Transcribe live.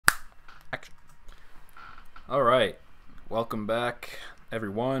All right, welcome back,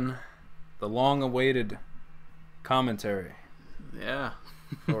 everyone. The long-awaited commentary Yeah.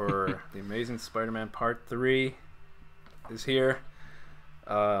 for The Amazing Spider-Man Part 3 is here.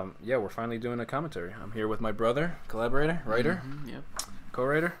 Yeah, we're finally doing a commentary. I'm here with my brother, collaborator, writer, Yep.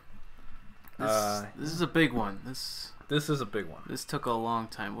 co-writer. This is a big one. This is a big one. This took a long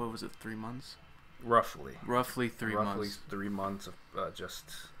time. What was it? 3 months? Roughly 3 months. Roughly 3 months of just,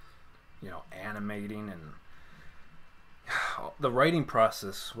 animating, and the writing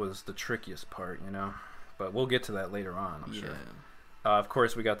process was the trickiest part, but we'll get to that later on, I'm sure. Of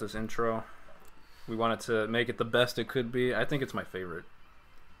course, we got this intro. We wanted to make it the best it could be. I think it's my favorite.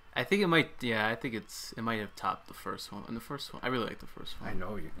 I think it might. Yeah, I think it might have topped the first one. And the first one, I really like the first one. I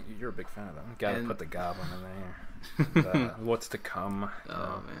know you're a big fan of that. Got to put the Goblin in there. What's to come?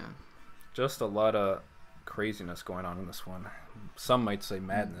 Oh man, just a lot of craziness going on in this one. Some might say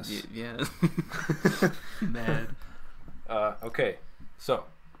madness. Yeah. Mad. Okay, so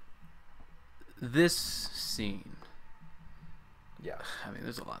this scene. Yes. I mean,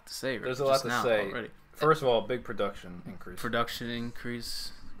 there's a lot to say. Right? There's a lot to say. Already. First of all, big production increase. Production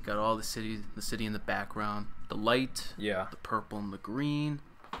increase. Got all the city in the background. The light. Yeah. The purple and the green.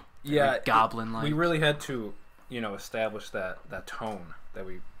 Yeah. Goblin light. We really had to, establish that tone that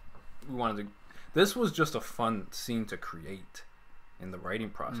we wanted to. This was just a fun scene to create in the writing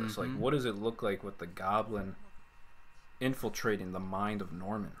process. Like, what does it look like with the Goblin infiltrating the mind of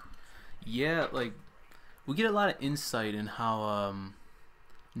Norman? Yeah, like we get a lot of insight in how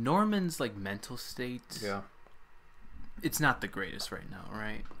Norman's mental state. Yeah. It's not the greatest right now,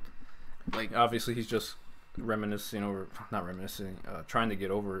 right? Like, obviously he's just trying to get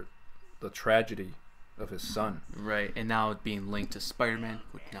over the tragedy of his son. Right, and now it being linked to Spider-Man,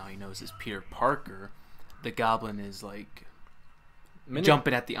 which now he knows is Peter Parker. The Goblin is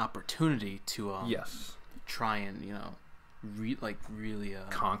jumping at the opportunity to yes, try and really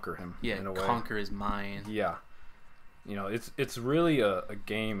conquer him. Yeah, in a way. Conquer his mind. Yeah, it's really a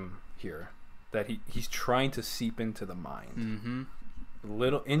game here that he's trying to seep into the mind,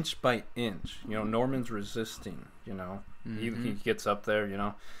 little inch by inch. Norman's resisting. He gets up there.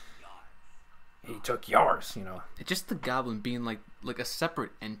 He took yours. It's just the Goblin being like a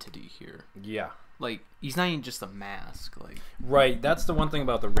separate entity here. Yeah. Like, he's not even just a mask. Right. That's the one thing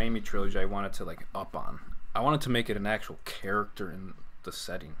about the Raimi trilogy I wanted to up on. I wanted to make it an actual character in the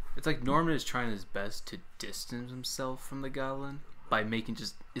setting. It's like Norman is trying his best to distance himself from the Goblin by making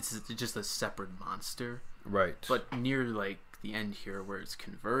it's just a separate monster. Right. But near the end here where it's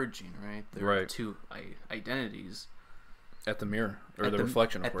converging, right? There are two identities. At the mirror, or the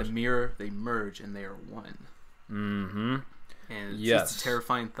reflection, of course. At the mirror, they merge and they are one. Mm-hmm. And it's just a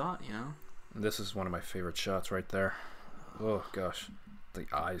terrifying thought, This is one of my favorite shots right there. Oh gosh, the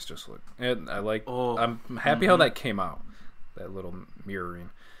eyes just look. And I'm happy how that came out. That little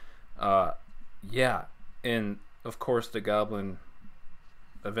mirroring. Yeah, and of course the Goblin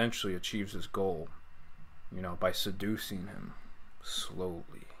eventually achieves his goal. By seducing him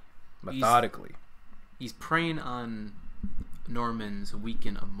slowly, methodically. He's preying on Norman's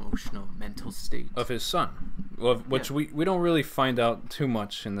weakened emotional mental state of his son, which we don't really find out too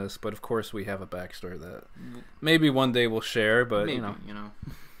much in this, but of course we have a backstory that maybe one day we'll share, but maybe,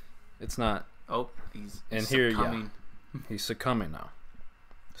 it's not. He's succumbing. He's succumbing now,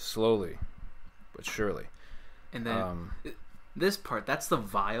 slowly but surely. And then this part, that's the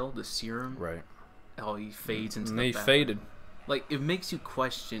vial, the serum, right? Oh, he fades into he faded. It makes you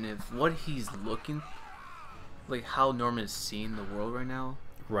question if what he's looking, how Norman is seeing the world right now,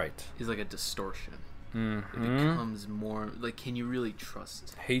 right, is a distortion. It becomes more can you really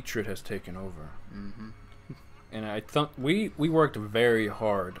trust? Hatred has taken over. And I thought we worked very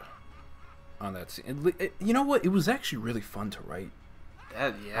hard on that scene. You know what? It was actually really fun to write.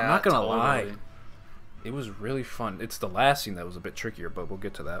 I'm not gonna lie. It was really fun. It's the last scene that was a bit trickier, but we'll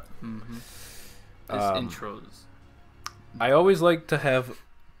get to that. This intros. I always like to have.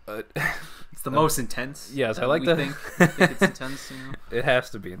 It's the most intense. Yes, I like to think it's intense. It has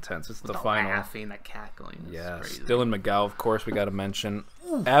to be intense. It's the final. Laughing, the cackling. Yes, Dylan Megaw, of course, we got to mention.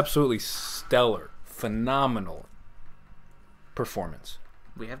 Absolutely stellar, phenomenal performance.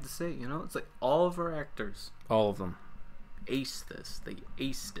 We have to say, it's all of our actors. All of them. Aced this. They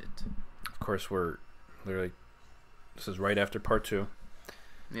aced it. Of course, this is right after part 2.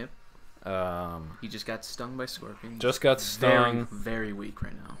 Yep. He just got stung by scorpions. Just got stung. Very, very weak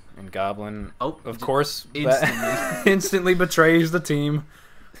right now. And Goblin, of course, instantly. instantly betrays the team.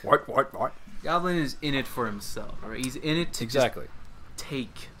 What? Goblin is in it for himself, right? He's in it to just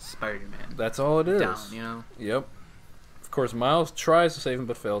take Spider-Man. That's all it is. Down, Yep. Of course, Miles tries to save him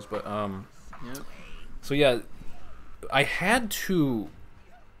but fails. But Yep. So yeah, I had to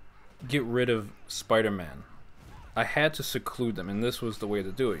get rid of Spider-Man. I had to seclude them, and this was the way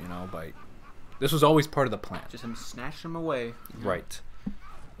to do it, you know, this was always part of the plan. Just him snatch them away. Right.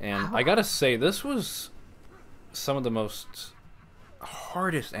 And I gotta say, this was some of the most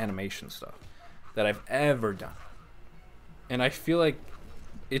hardest animation stuff that I've ever done. And I feel like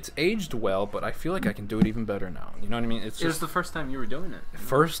it's aged well, but I feel like I can do it even better now. You know what I mean? It was the first time you were doing it.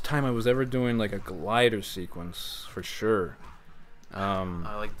 First time I was ever doing like a glider sequence, for sure.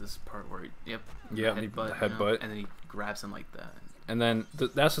 I like this part where the headbutt, you know, and then he grabs him like that. And then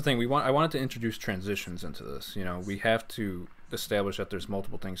that's the thing I wanted to introduce transitions into this. You know, we have to establish that there's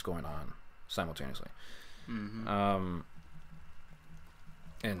multiple things going on simultaneously.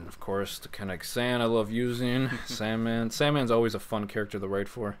 And of course the kinetic sand I love using. Sandman's always a fun character to write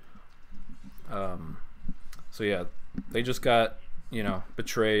for. So yeah, they just got, you know,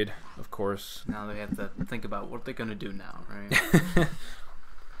 betrayed, of course. Now they have to think about what they're gonna do now, right?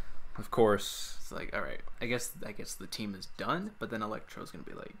 Of course. It's like, all right, I guess the team is done, but then Electro's gonna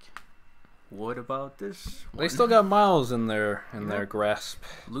be like, what about this one? They still got Miles in their grasp.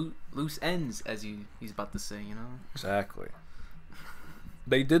 Loose ends, as he's about to say, you know. Exactly.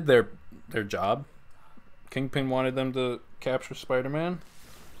 They did their job. Kingpin wanted them to capture Spider-Man,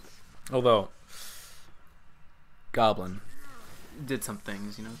 although Goblin did some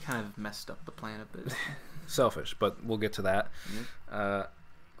things, you know, kind of messed up the plan a bit. Selfish, but we'll get to that.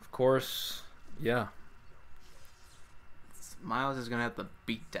 Of course, yeah. Miles is gonna have to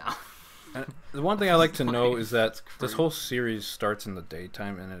beat down. And the one thing I like to know is that this whole series starts in the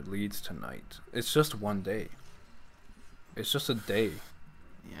daytime and it leads to night. It's just one day. It's just a day.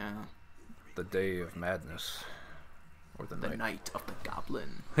 Yeah. The day of madness. Or the night of the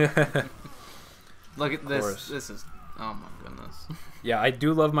Goblin. Look at this. This is... Oh my goodness. Yeah, I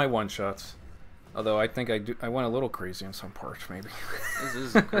do love my one-shots. Although I think I went a little crazy in some parts, maybe. This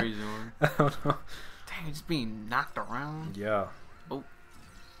is a crazy one. I don't know. Dang, he's being knocked around. Yeah. Oh.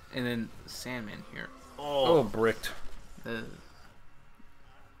 And then Sandman here. Oh, bricked.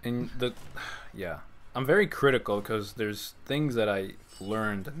 Yeah. I'm very critical because there's things that I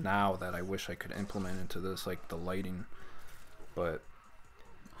learned now that I wish I could implement into this, like the lighting. But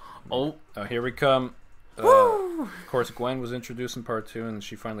here we come. Of course, Gwen was introduced in part 2, and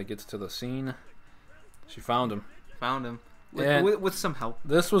she finally gets to the scene. She found him. With some help.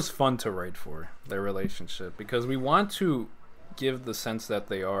 This was fun to write for, their relationship, because we want to give the sense that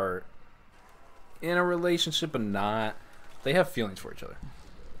they are in a relationship, but not. They have feelings for each other,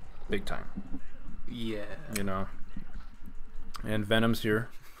 big time. Yeah. You know. And Venom's here,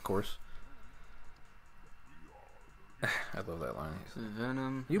 of course. I love that line.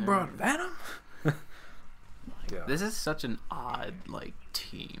 Venom. You brought Venom? Yeah. This is such an odd, like,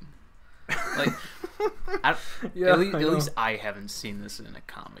 team. Like, at least I haven't seen this in a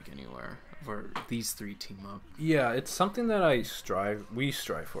comic anywhere, where these three team up. Yeah, it's something that we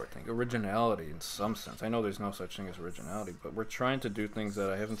strive for, I think. Originality, in some sense. I know there's no such thing as originality, but we're trying to do things that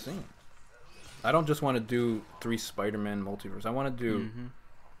I haven't seen. I don't just want to do 3 Spider-Man multiverse. I want to do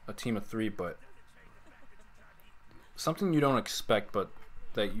a team of 3, but something you don't expect, but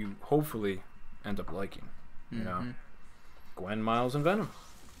that you hopefully end up liking. You know, Gwen, Miles, and Venom.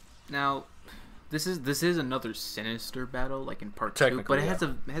 Now, this is another Sinister battle, like in part 2, but it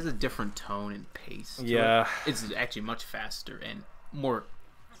has a different tone and pace. Yeah, it's actually much faster and more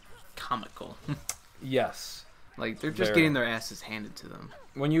comical. Yes, like they're just getting their asses handed to them.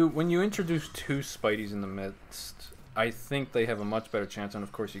 When you introduce 2 Spideys in the midst, I think they have a much better chance. And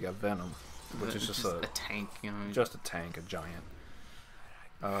of course, you got Venom, which is just a tank, you know, just a tank, a giant.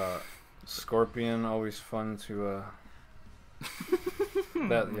 Scorpion, always fun to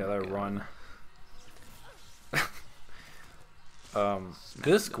that run.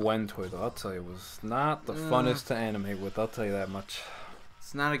 This Gwen toy, though, I'll tell you, was not the funnest to animate with. I'll tell you that much.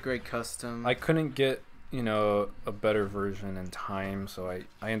 It's not a great custom. I couldn't get, you know, a better version in time, so I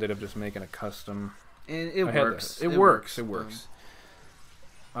ended up just making a custom. And it works. It works.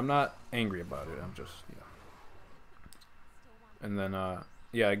 I'm not angry about it. I'm just, And then,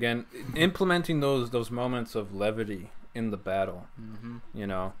 again, implementing those moments of levity in the battle, you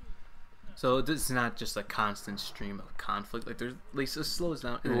know. So it's not just a constant stream of conflict. Like, there's at least it slows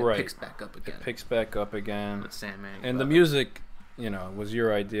down and it picks back up again. It picks back up again. With Sandman. And the music, you know, was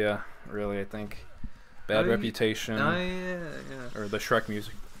your idea, really, I think. Bad Reputation. Oh, yeah. Or the Shrek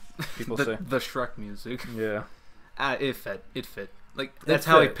music, people say. The Shrek music. Yeah. It fit. Like, that's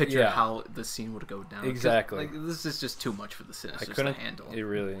how I pictured how the scene would go down. Exactly. Like, this is just too much for the Sinisters to handle. I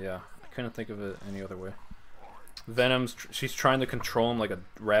couldn't think of it any other way. she's trying to control him like a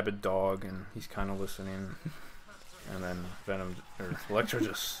rabid dog, and he's kind of listening. And then Electro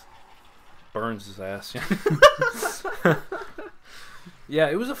just burns his ass. Yeah,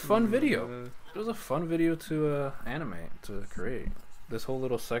 it was a fun video. It was a fun video to animate, to create. This whole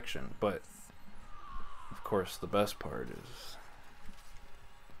little section. But, of course, the best part is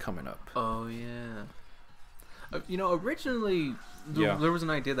coming up. Oh, yeah. Originally, there was an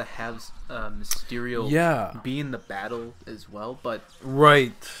idea to have Mysterio be in the battle as well, but...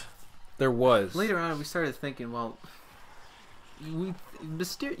 Right. There was. Later on, we started thinking, well... you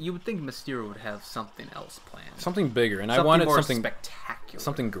would think Mysterio would have something else planned. Something bigger, and I wanted something... spectacular.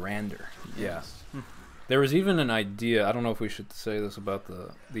 Something grander. Yes. Yeah. There was even an idea, I don't know if we should say this about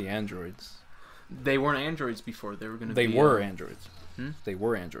the androids. They weren't androids before. They were going to be... They were androids. They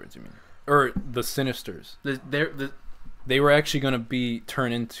were androids, you mean? Or the Sinisters. They were actually going to be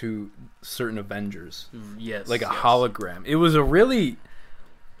turned into certain Avengers. Yes. Like a hologram. It was a really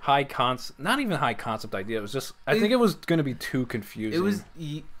high concept, not even high concept idea. It was just, I think it was going to be too confusing. It was,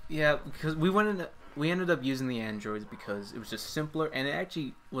 because we ended up using the androids because it was just simpler and it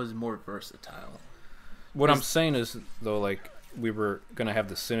actually was more versatile. What I'm saying is, though, like, we were going to have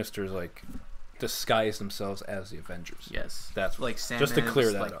the Sinisters, like, disguise themselves as the Avengers. Yes. That's like Sandman's, just to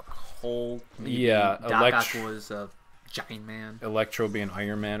clear that up. Hulk, Doc Ock was a giant man. Electro being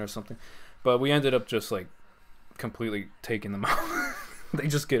Iron Man or something. But we ended up just, like, completely taking them out. They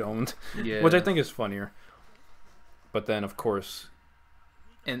just get owned. Yeah. Which I think is funnier. But then, of course,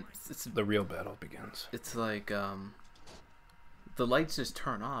 and the real battle begins. It's like, the lights just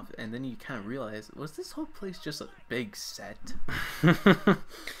turn off, and then you kind of realize, was this whole place just a big set?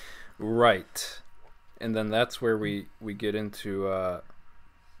 Right. And then that's where we get into,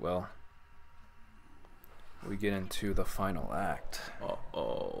 we get into the final act.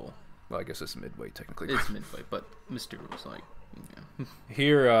 Uh-oh. Well, I guess it's midway, technically. It's midway, but Mysterio was like, yeah.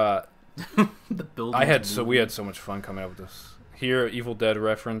 Here, the building. We had so much fun coming up with this. Here, Evil Dead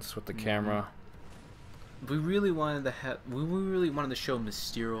reference with the camera. We really wanted to show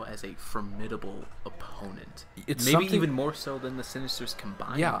Mysterio as a formidable opponent. It's maybe even more so than the Sinisters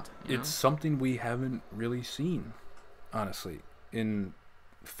combined. Yeah, it's something we haven't really seen, honestly, in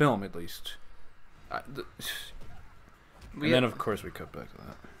film at least. And then, of course, we cut back to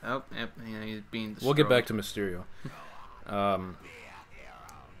that. Oh, yep, he's being destroyed. We'll get back to Mysterio.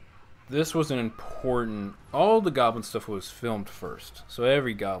 This was an important... All the Goblin stuff was filmed first. So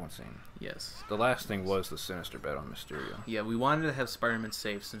every Goblin scene. Yes. The last thing was the Sinister battle on Mysterio. Yeah, we wanted to have Spider-Man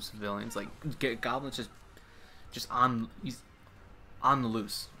save some civilians. Like, Goblin's just on... He's on the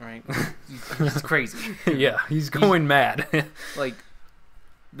loose, right? He's crazy. Yeah, he's going mad. Like,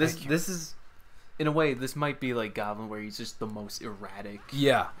 this is... In a way, this might be like Goblin, where he's just the most erratic,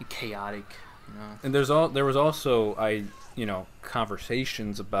 chaotic, you know. And there was also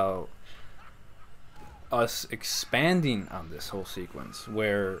conversations about us expanding on this whole sequence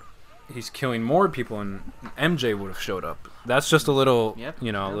where he's killing more people, and MJ would have showed up. That's just a little,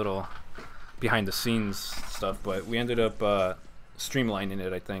 a little behind the scenes stuff. But we ended up streamlining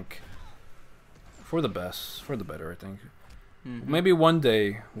it, I think, for the better. I think. Maybe one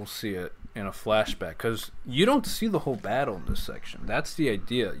day we'll see it in a flashback, because you don't see the whole battle in this section. That's the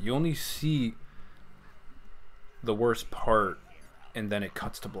idea. You only see the worst part, and then it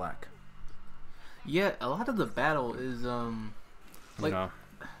cuts to black. Yeah, a lot of the battle is the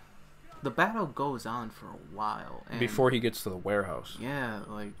battle goes on for a while and before he gets to the warehouse. Yeah,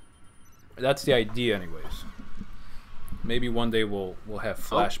 like that's the idea, anyways. Maybe one day we'll have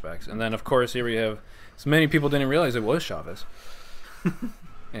flashbacks, and then of course here we have. So many people didn't realize it was Chavez.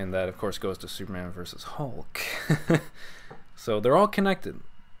 And that, of course, goes to Superman versus Hulk. So they're all connected.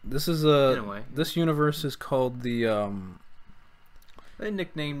 This is in a way. This universe is called the They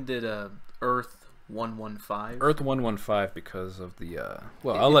nicknamed it Earth 115. Earth 115 because of the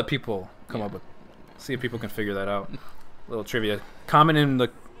I'll let people come up with, see if people can figure that out. A little trivia.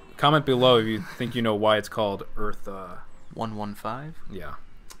 Comment below if you think you know why it's called Earth 115. Yeah.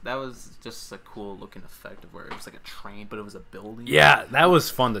 That was just a cool looking effect of where it was like a train, but it was a building. Yeah, that was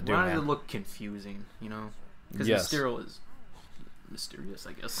fun to do, man. It wanted to look confusing, you know? Because Mysterio is mysterious,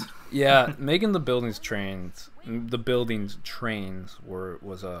 I guess. Yeah, making the buildings trains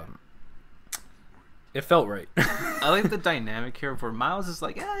was it felt right. I like the dynamic here where Miles is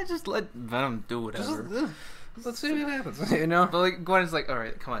like, just let Venom do whatever. Let's see what happens, you know? But like Gwen's like, all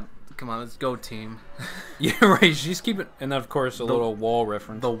right, come on, let's go, team. Yeah, right. She's keeping, and then of course a little wall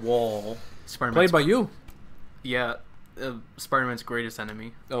reference. The wall, played by you. Yeah, Spider-Man's greatest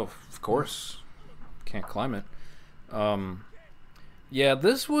enemy. Oh, of course, can't climb it. Yeah,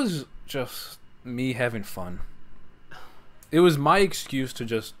 this was just me having fun. it was my excuse to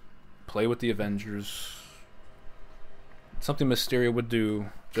just play with the Avengers. Something Mysterio would do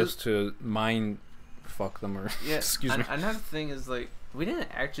just to mind fuck them or excuse me. Another thing is like we didn't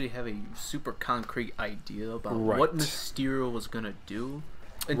actually have a super concrete idea about what Mysterio was gonna do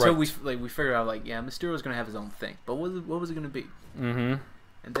until we figured out like Mysterio was gonna have his own thing, but what was it gonna be? Mm-hmm.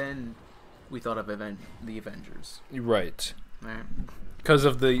 And then we thought of the Avengers. Right. Because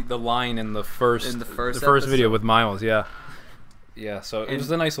of the line in the first video with Miles, yeah. So it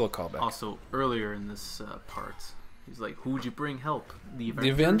was a nice little callback. Also, earlier in this part, he's like, "Who would you bring help? The Avengers."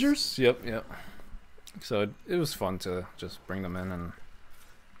 The Avengers? Yep. So it was fun to just bring them in, and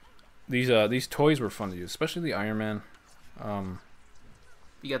these toys were fun to use, especially the Iron Man.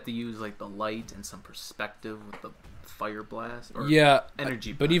 You got to use like the light and some perspective with the fire blast. Or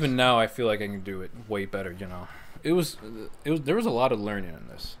energy. But even now, I feel like I can do it way better. You know, there was a lot of learning in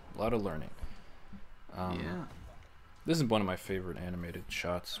this. A lot of learning. This is one of my favorite animated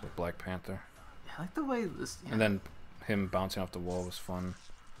shots with Black Panther. Yeah, I like the way this. Yeah. And then him bouncing off the wall was fun.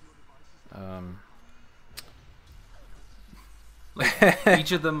 Like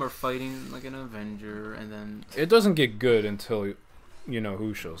each of them are fighting like an Avenger, and then it doesn't get good until you know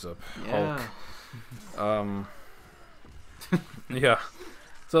who shows up. Yeah. Hulk. Yeah.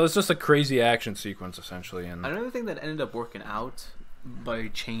 So it's just a crazy action sequence essentially. And another thing that ended up working out by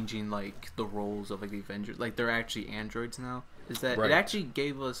changing like the roles of like the Avengers, like they're actually androids now, is that it actually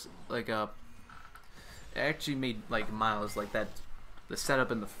gave us like it actually made like Miles like that the setup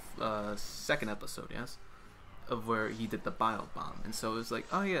in the second episode, of where he did the bio bomb, and so it was like,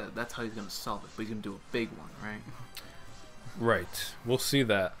 oh yeah, that's how he's gonna solve it, but he's gonna do a big one, right? Right. We'll see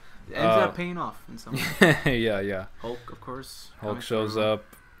that. It ends up paying off in some way. Yeah. Hulk, of course. Hulk shows up,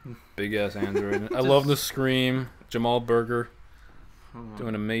 big ass android. I love the scream. Jamal Berger doing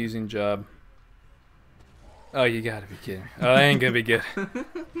an amazing job. Oh, you gotta be kidding me. Oh, that ain't gonna be good.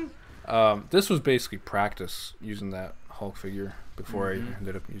 This was basically practice using that Hulk figure before I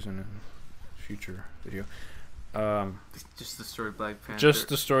ended up using it in a future video. Just destroy Black Panther. Just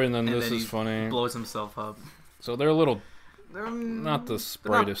destroy, and then this is funny. Blows himself up. So they're a little, not the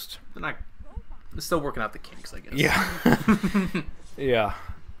brightest. They're still working out the kinks, I guess. Yeah. Yeah.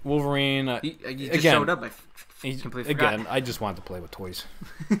 Wolverine. He just again, showed up. I completely forgot. Again, I just wanted to play with toys.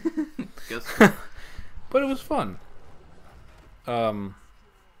 Guess. But it was fun.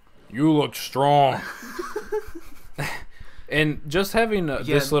 You look strong. And just having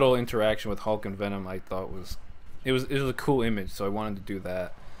this little interaction with Hulk and Venom, I thought was a cool image. So I wanted to do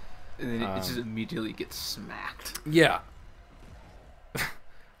that. And then it just immediately gets smacked. Yeah.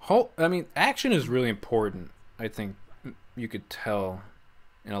 Hulk. I mean, action is really important. I think you could tell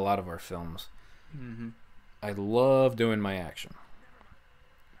in a lot of our films. Mm-hmm. I love doing my action,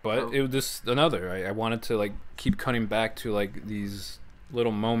 but it was just another. I wanted to like keep cutting back to like these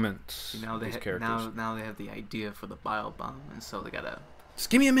little moments. Now they now they have the idea for the bio bomb, and so they gotta just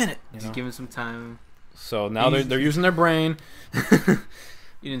give me a minute. Just give me some time. So now they're using their brain.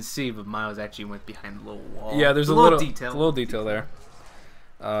 You didn't see, but Miles actually went behind the little wall. Yeah, there's a little detail there.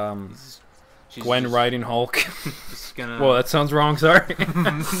 Gwen riding Hulk. Whoa, that sounds wrong. Sorry.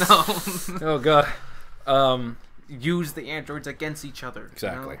 No. Oh God. Use the androids against each other.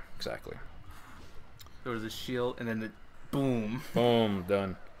 Exactly. You know? Exactly. There was a shield, and then the boom. Boom.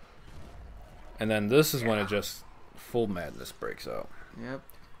 Done. And then this is when it just full madness breaks out. Yep.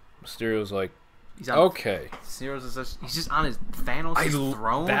 Mysterio's like, he's on he's just on his Thanos'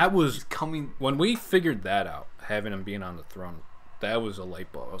 throne. That was coming when we figured that out. Having him being on the throne, that was a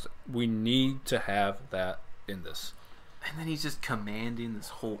light bulb. I was like, we need to have that in this. And then he's just commanding this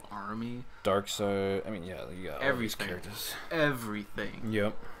whole army. Darkseid. I mean, yeah, you got all these characters. Everything.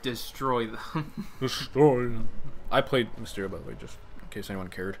 Yep. Destroy them. Destroy them. I played Mysterio, by the way, just in case anyone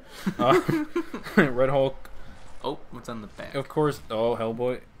cared. Red Hulk. Oh, what's on the back? Of course. Oh,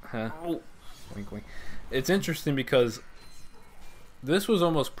 Hellboy. Huh. Oh. Wink, wink. It's interesting because this was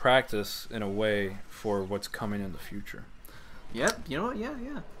almost practice in a way for what's coming in the future. Yep. You know what? Yeah.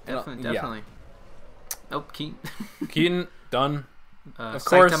 Definitely. Yeah. Oh, Keaton, done. Of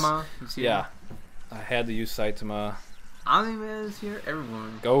course. Saitama, yeah. I had to use Saitama. Anime is here.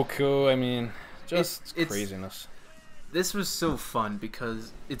 Everyone. Goku. I mean, just craziness. This was so fun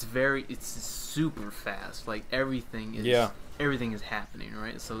because it's super fast. Like everything is happening,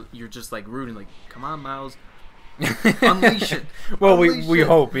 right? So you're just like rooting, like, come on, Miles, unleash it. Well, we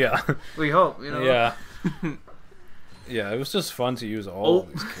hope, yeah. We hope, you know. Yeah. Yeah, it was just fun to use all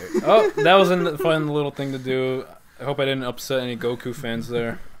of these characters. Oh, that was a fun little thing to do. I hope I didn't upset any Goku fans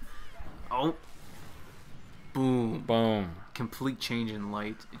there. Oh. Boom. Boom. Complete change in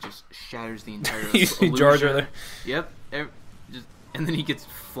light. It just shatters the entire You see Jar Jar there? Yep. and then he gets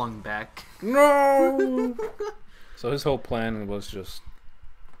flung back. No. So his whole plan was just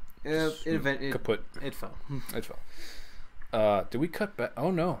kaput. It fell. It fell. Did we cut back?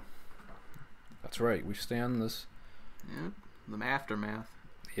 Oh no. That's right. We stay on this. Yep. The aftermath.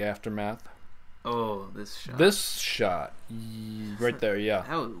 The aftermath. Oh, this shot. This shot. Right there, yeah.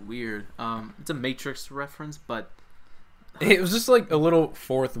 That was weird. It's a Matrix reference, but it was just like a little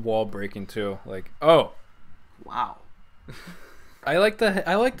fourth wall breaking too. Like, oh. Wow. I like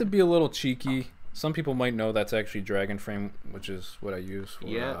to be a little cheeky. Some people might know that's actually Dragon Frame, which is what I use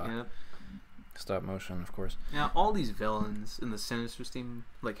for stop motion, of course. Now, all these villains in the Sinister team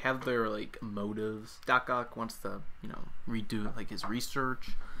like have their like motives. Doc Ock wants to, redo like his research.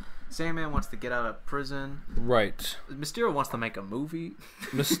 Sandman wants to get out of prison. Right. Mysterio wants to make a movie.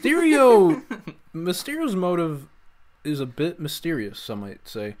 Mysterio's motive is a bit mysterious, some might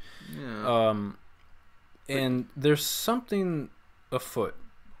say. Yeah. And there's something afoot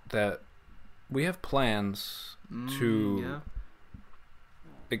that we have plans to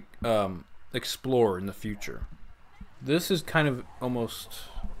explore in the future. This is kind of almost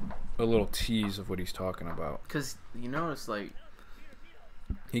a little tease of what he's talking about. Because it's like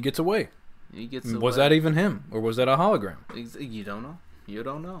he gets away. Was away. That even him, or was that a hologram? You don't know. You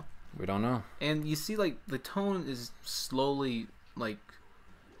don't know. We don't know. And you see, like, the tone is slowly like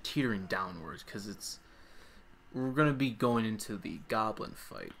teetering downwards because we're gonna be going into the Goblin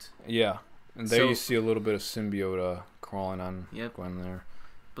fight. Yeah, and there you see a little bit of symbiote crawling on Gwen there.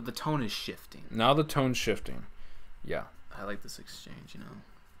 But the tone is shifting. Now the tone's shifting. Yeah. I like this exchange.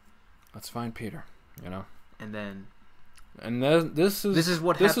 That's fine, Peter. And then. And this is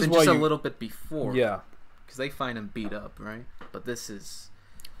what happened just a little bit before. Yeah. Because they find him beat up, right? But this is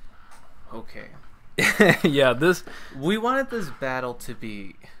okay. Yeah, we wanted this battle to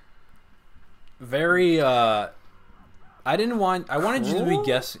be very. I wanted you to be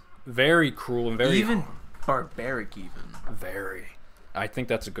guessing. Very cruel and very even barbaric. Very. I think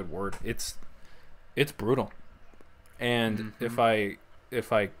that's a good word. It's brutal. And if I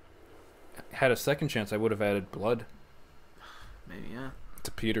had a second chance, I would have added blood. Maybe, yeah.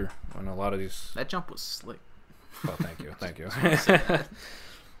 To Peter on a lot of these. That jump was slick. Oh, thank you. Thank you.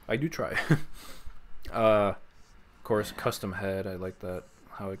 I do try. Of course, custom head. I like that,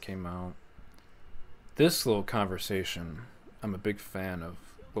 how it came out. This little conversation, I'm a big fan of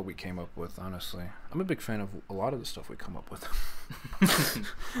what we came up with, honestly. I'm a big fan of a lot of the stuff we come up with.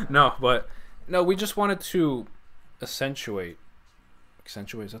 No, we just wanted to accentuate.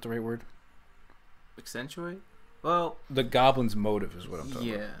 Accentuate, is that the right word? Accentuate? Well, the Goblin's motive is what I'm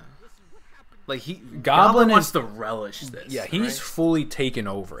talking about. Like Goblin wants to relish this. Yeah, he's fully taken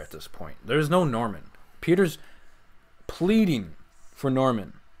over at this point. There's no Norman. Peter's pleading for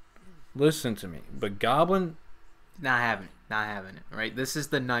Norman. Listen to me. But Goblin not having it, right? This is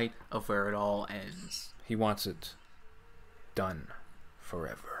the night of where it all ends. He wants it done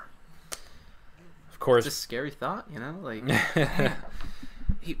forever. Of course. It's a scary thought, like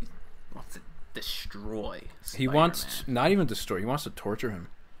he wants to destroy Spider-Man. He wants not even destroy. He wants to torture him.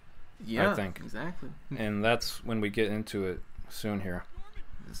 Yeah, I think exactly. And that's when we get into it soon here.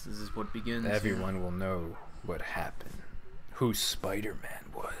 This is what begins. Everyone will know what happened. Who Spider-Man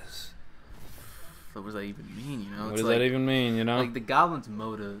was. What does that even mean? What does that even mean? Like the Goblin's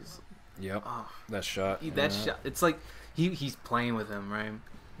motives. Yep. That shot. That shot. It's like he's playing with him, right?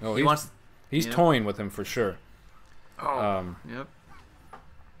 Oh, he's toying with him for sure. Oh. Yep.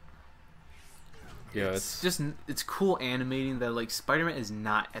 Yeah, it's cool animating that like Spider-Man is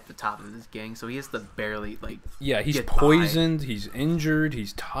not at the top of this gang, so he has to barely like. Yeah, he's poisoned. By. He's injured.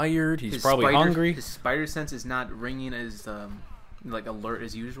 He's tired. He's probably hungry. His spider sense is not ringing as like alert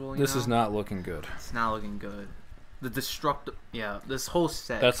as usual. This is not looking good. It's not looking good. The this whole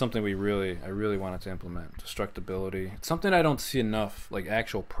set. That's something I really wanted to implement. Destructibility. It's something I don't see enough, like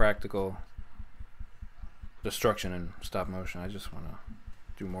actual practical destruction in stop motion. I just want to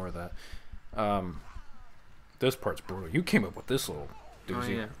do more of that. This part's brutal. You came up with this little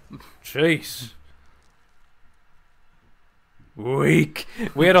doozy. Oh, yeah. Jeez. Weak.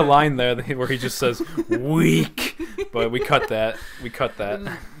 We had a line there where he just says weak, but we cut that.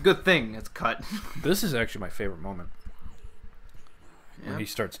 Good thing it's cut. This is actually my favorite moment. Yep. When he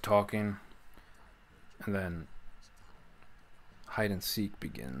starts talking, and then hide and seek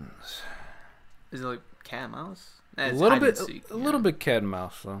begins. Is it like cat and mouse? A little bit cat and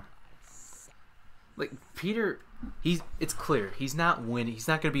mouse though. Like Peter, it's clear he's not winning. He's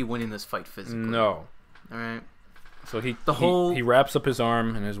not going to be winning this fight physically. No. All right. So he wraps up his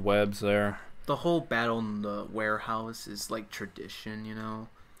arm in his webs there. The whole battle in the warehouse is like tradition,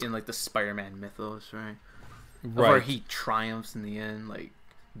 in like the Spider-Man mythos, right? where he triumphs in the end, like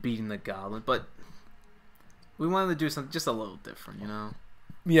beating the Goblin. But we wanted to do something just a little different, you know?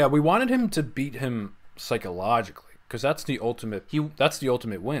 Yeah, we wanted him to beat him psychologically, because that's the ultimate. That's the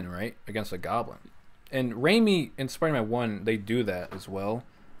ultimate win, right, against a Goblin. And Raimi in Spider-Man 1, they do that as well.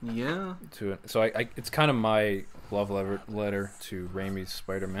 Yeah. So it's kind of my love letter to Raimi's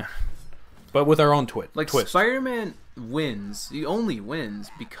Spider-Man, but with our own twist. Spider-Man wins. He only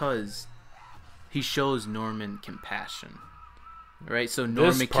wins because he shows Norman compassion, right? So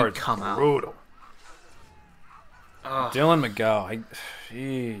Norman can come out. Brutal. Dylan Megaw,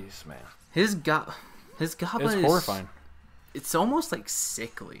 jeez, man. His Goblin is horrifying. It's almost like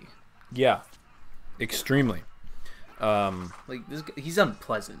sickly. Yeah, extremely. He's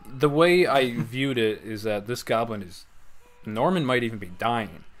unpleasant. The way I viewed it is that this Goblin Norman might even be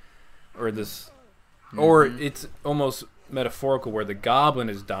dying, or it's almost metaphorical where the Goblin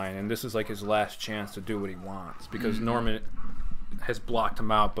is dying, and this is like his last chance to do what he wants because Norman has blocked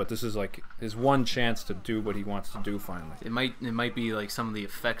him out, but this is like his one chance to do what he wants to do finally. It might be like some of the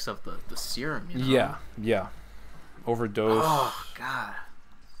effects of the serum, you know? Yeah. Overdose. Oh god.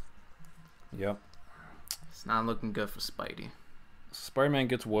 Yep. It's not looking good for Spidey. Spider-Man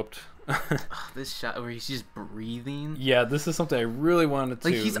gets whooped. This shot where he's just breathing. Yeah, this is something I really wanted to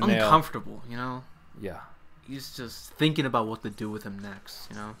he's nail. Uncomfortable, you know? Yeah. He's just thinking about what to do with him next,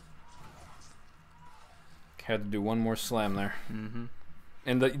 you know? Had to do one more slam there. Mm-hmm.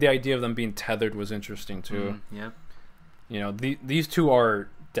 And the idea of them being tethered was interesting, too. Yep. You know, these two are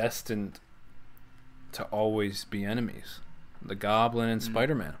destined to always be enemies. The Goblin and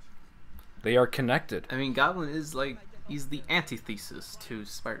Spider-Man. They are connected. I mean, Goblin is he's the antithesis to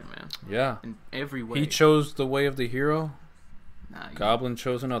Spider-Man. Yeah. In every way. He chose the way of the hero. Goblin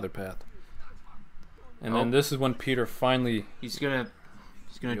chose another path. And then this is when Peter finally... He's gonna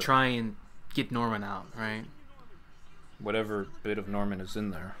try and get Norman out, right? Whatever bit of Norman is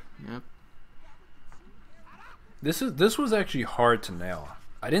in there. Yep. This was actually hard to nail.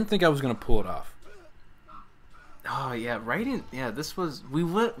 I didn't think I was gonna pull it off. Oh yeah, this was we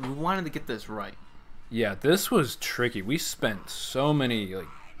wanted to get this right. Yeah, this was tricky. We spent so many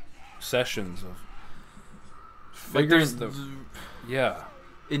sessions of figuring yeah.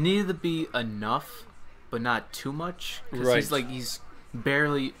 It needed to be enough, but not too much. Right. He's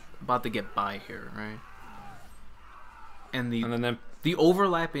barely about to get by here, right? And then the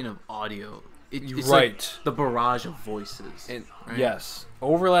overlapping of audio. It's like the barrage of voices. Right? Yes,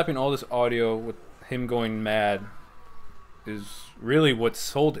 overlapping all this audio with him going mad is really what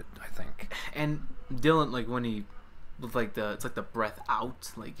sold it, I think. And Dylan, when he with it's like the breath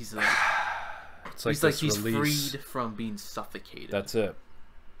out, he's like he's freed from being suffocated. That's it.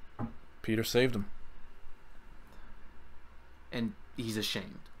 Peter saved him. And he's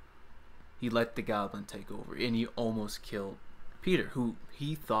ashamed. He let the Goblin take over, and he almost killed Peter, who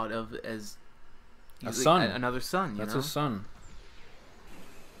he thought of as a son, another son. That's his son.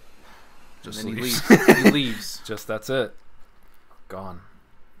 Just leaves. He leaves. Just that's it. Gone.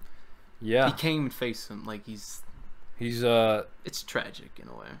 Yeah. He came and faced him he's. It's tragic in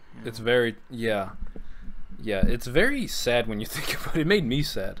a way. You know? It's very It's very sad when you think about it. It made me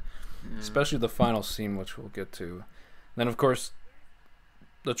sad, especially the final scene, which we'll get to. Then of course,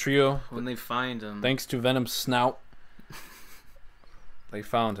 the trio when they find him, thanks to Venom's snout, they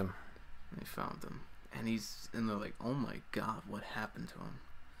found him. And they're like, "Oh my God, what happened to him?"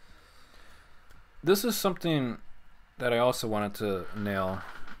 This is something that I also wanted to nail.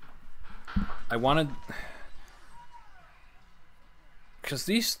 Because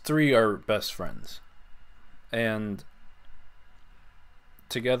these three are best friends, and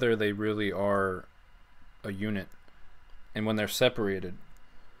together they really are a unit. And when they're separated,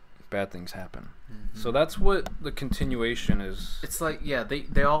 bad things happen. Mm-hmm. So that's what the continuation is. It's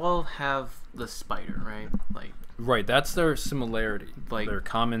they all have the spider, right? Right, that's their similarity, their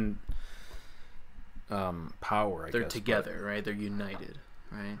common power. They're together, right? They're united,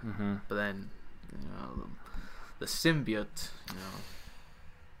 right? Mm-hmm. But then, the symbiote,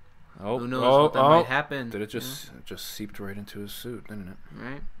 who knows what that might happen? Did it just seeped right into his suit, didn't it?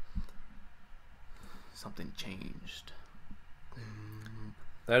 Right. Something changed.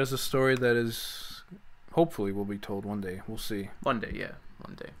 That is a story that is hopefully will be told one day. We'll see. One day.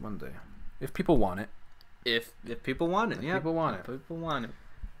 One day. If people want it. If people want it, yeah. People want it. People want it.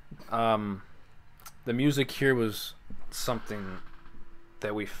 The music here was something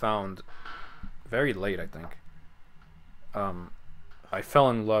that we found very late, I think. I fell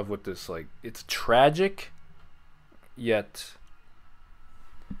in love with this. It's tragic, yet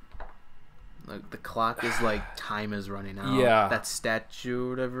the clock is time is running out. Yeah. That statue or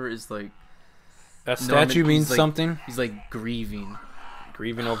whatever is That statue means something. He's like grieving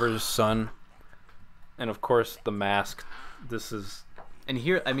Over his son. And of course, the mask. This is... And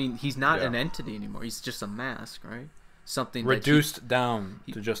here, I mean, he's not an entity anymore. He's just a mask, right? Something reduced down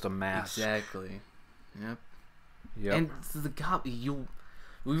to just a mask. Exactly. Yep. Yep. And the Goblin,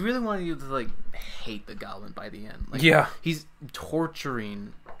 we really wanted you to like hate the Goblin by the end. Like, he's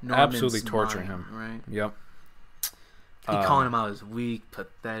torturing Norman's absolutely torturing mind, him. Right. Yep. He calling him out as weak,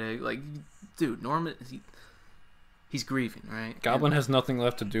 pathetic. Like, dude, Norman, he's grieving, right? Goblin has nothing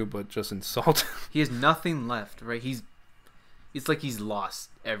left to do but just insult. He has nothing left, right? It's like he's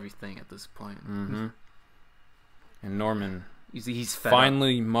lost everything at this point. Mm-hmm. And Norman he's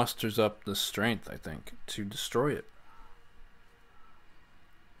finally musters up the strength, I think, to destroy it.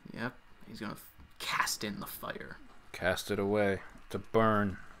 Yep. He's going to cast in the fire. Cast it away to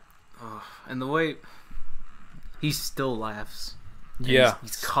burn. Oh, and the way he still laughs. Yeah.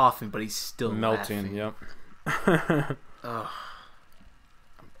 He's coughing, but he's still melting. Laughing. Yep. Oh.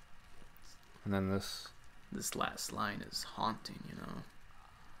 And then this last line is haunting, you know.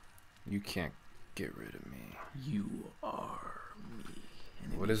 You can't get rid of me. You are me.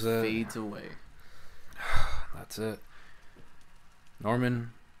 And what is that? Fades away. That's it.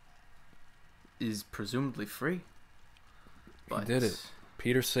 Norman is presumably free. He did it.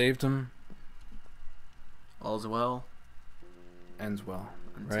 Peter saved him. All's well. Ends well.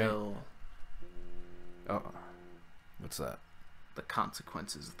 Until... Right? Oh. What's that? The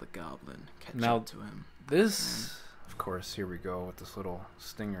consequences of the Goblin catch now, up to him. This... Of course, here we go with this little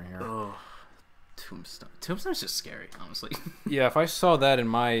stinger here. Oh. Tombstone. Tombstone's just scary, honestly. Yeah, if I saw that in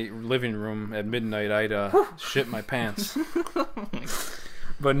my living room at midnight, I'd shit my pants.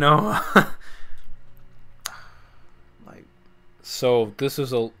 But no. So this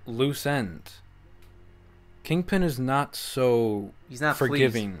is a loose end. Kingpin is not so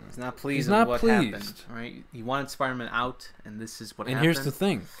forgiving. He's not pleased with what happened. Right? He wanted Spider-Man out, and this is what happened. And here's the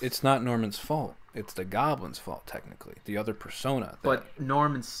thing. It's not Norman's fault. It's the Goblin's fault, technically. The other persona. But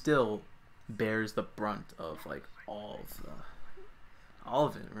Norman still bears the brunt of like all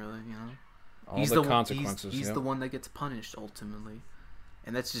of it, really, you know. All the consequences. He's the one that gets punished ultimately,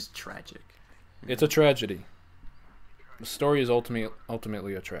 and that's just tragic. It's a tragedy. The story is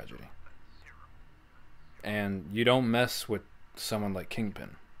ultimately a tragedy, and you don't mess with someone like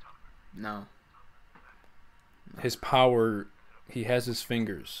Kingpin. No. His power, he has his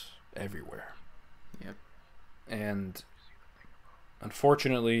fingers everywhere. Yep. And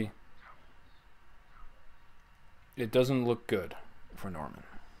unfortunately, it doesn't look good for Norman.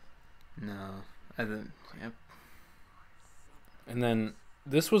 No. Yep. And then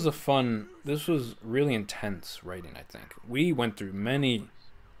this was really intense writing, I think. We went through many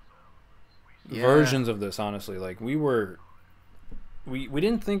versions of this, honestly. Like, I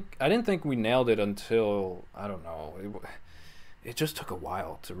didn't think we nailed it until, I don't know, it just took a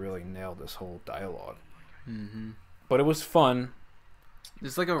while to really nail this whole dialogue. Mm-hmm. But it was fun.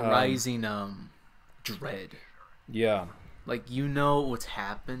 There's like a rising dread. Yeah. Like, you know what's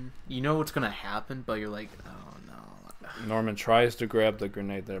happened. You know what's going to happen, but you're like, oh, no. Norman tries to grab the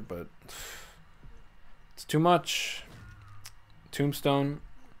grenade there, but it's too much. Tombstone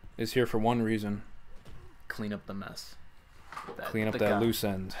is here for one reason. Clean up the mess. Clean up that loose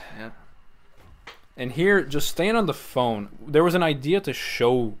end. Yep. And here, just staying on the phone, there was an idea to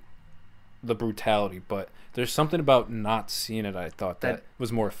show the brutality, but there's something about not seeing it, I thought, that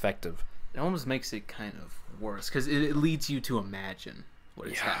was more effective. It almost makes it kind of worse, because it leads you to imagine what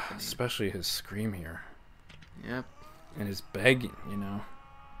is happening. Especially his scream here. Yep. And his begging, you know.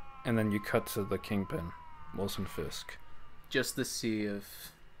 And then you cut to the Kingpin, Wilson Fisk. Just to see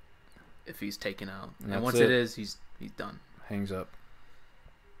if he's taken out. And once it is, he's done. Hangs up.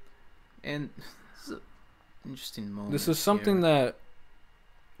 And this is an interesting moment. This is something that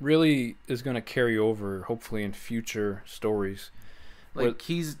really is going to carry over, hopefully, in future stories. Like,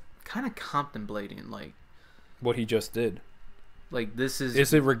 he's kind of contemplating, like, what he just did. Like, this is...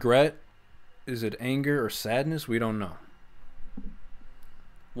 Is it regret? Is it anger or sadness? We don't know.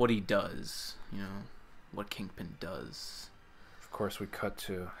 What he does, you know, what Kingpin does. Of course, we cut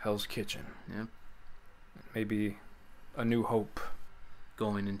to Hell's Kitchen. Yep. Maybe a new hope.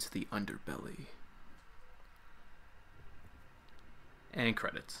 Going into the underbelly. And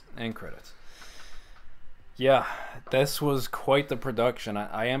credits. Yeah, this was quite the production.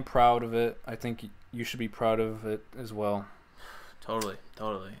 I am proud of it. I think you should be proud of it as well. Totally.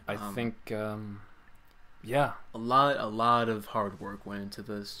 I think, yeah. A lot of hard work went into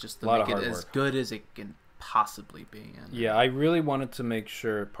this, just to make it as good as it can possibly be. Yeah, I really wanted to make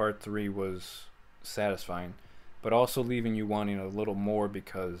sure part 3 was satisfying, but also leaving you wanting a little more,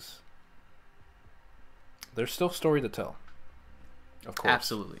 because there's still story to tell. Of course.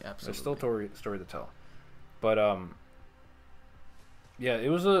 Absolutely. There's still story to tell. But yeah, it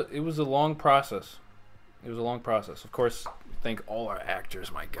was a long process. It was a long process. Of course, thank all our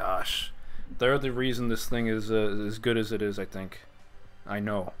actors. My gosh, they're the reason this thing is as good as it is. I think. I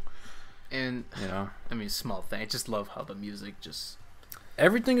know. And I mean, small thing. I just love how the music just.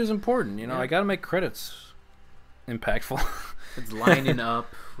 Everything is important. I gotta make credits impactful. It's lining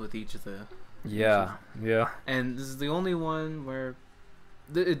up with each of the. Yeah. And this is the only one where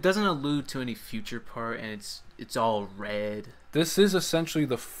it doesn't allude to any future part, and it's all red. This is essentially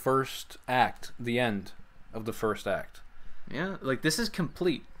the first act, the end of the first act. Yeah, like this is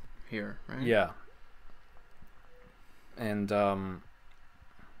complete here, right? Yeah. And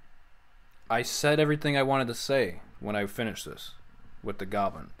I said everything I wanted to say when I finished this with the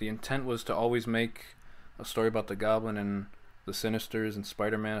Goblin. The intent was to always make a story about the Goblin and the Sinisters and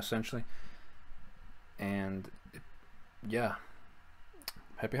Spider-Man, essentially. And yeah,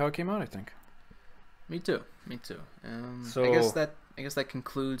 happy how it came out, I think. Me too. So I guess that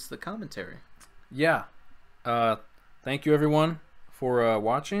concludes the commentary. Yeah. Thank you everyone for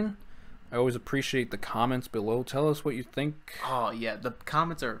watching. I always appreciate the comments below. Tell us what you think. Oh yeah, the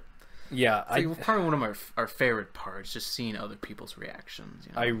comments are. Yeah, probably one of our favorite parts, just seeing other people's reactions.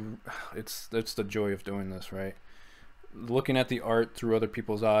 It's the joy of doing this, right? Looking at the art through other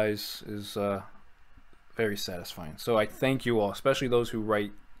people's eyes is very satisfying. So I thank you all, especially those who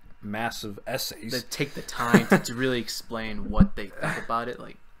write massive essays that take the time to really explain what they think about it.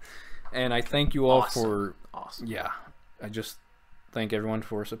 And I thank you all for awesome. Yeah, I just thank everyone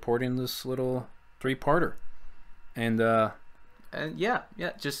for supporting this little 3-parter. And yeah,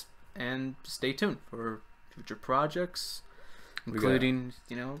 just stay tuned for future projects, including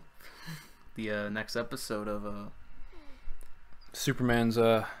the next episode of Superman's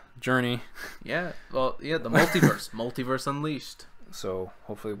journey. Yeah, well, yeah, the multiverse unleashed. So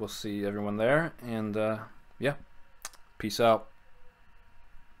hopefully we'll see everyone there, and yeah, peace out.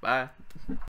 Bye.